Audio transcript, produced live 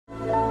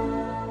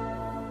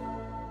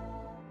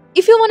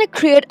If you want to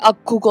create a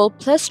Google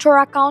Play Store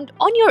account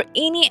on your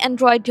any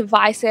Android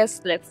devices,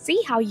 let's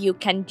see how you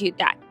can do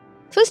that.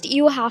 First,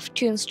 you have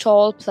to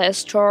install Play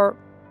Store.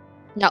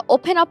 Now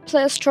open up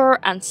Play Store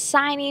and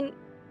sign in.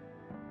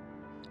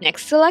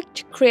 Next,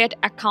 select Create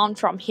Account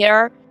from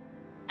here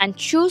and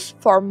choose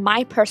for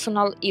My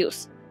Personal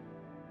Use.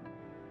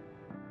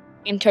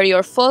 Enter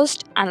your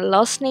first and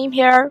last name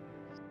here.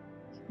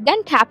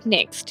 Then tap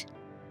Next.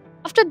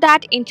 After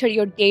that, enter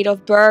your date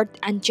of birth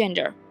and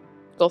gender.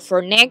 Go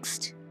for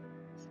Next.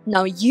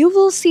 Now you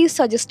will see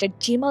suggested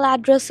Gmail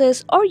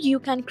addresses or you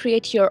can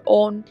create your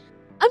own.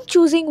 I'm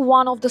choosing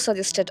one of the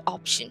suggested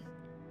option.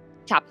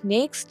 Tap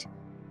Next.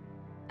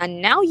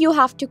 And now you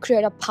have to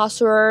create a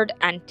password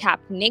and tap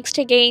Next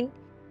again.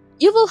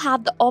 You will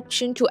have the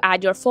option to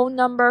add your phone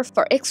number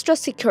for extra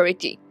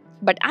security,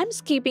 but I'm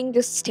skipping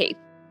this step.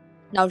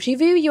 Now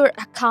review your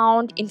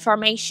account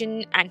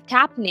information and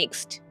tap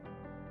Next.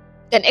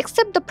 Then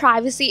accept the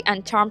privacy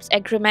and terms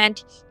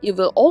agreement. You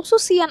will also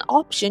see an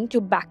option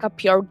to back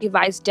up your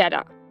device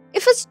data.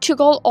 If it's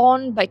toggled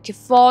on by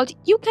default,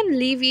 you can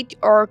leave it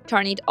or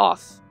turn it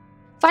off.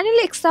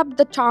 Finally, accept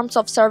the terms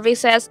of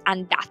services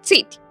and that's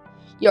it.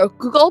 Your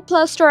Google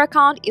Play Store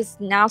account is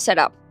now set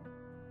up.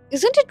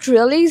 Isn't it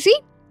really easy?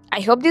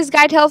 I hope this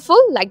guide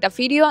helpful. Like the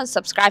video and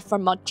subscribe for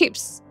more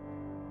tips.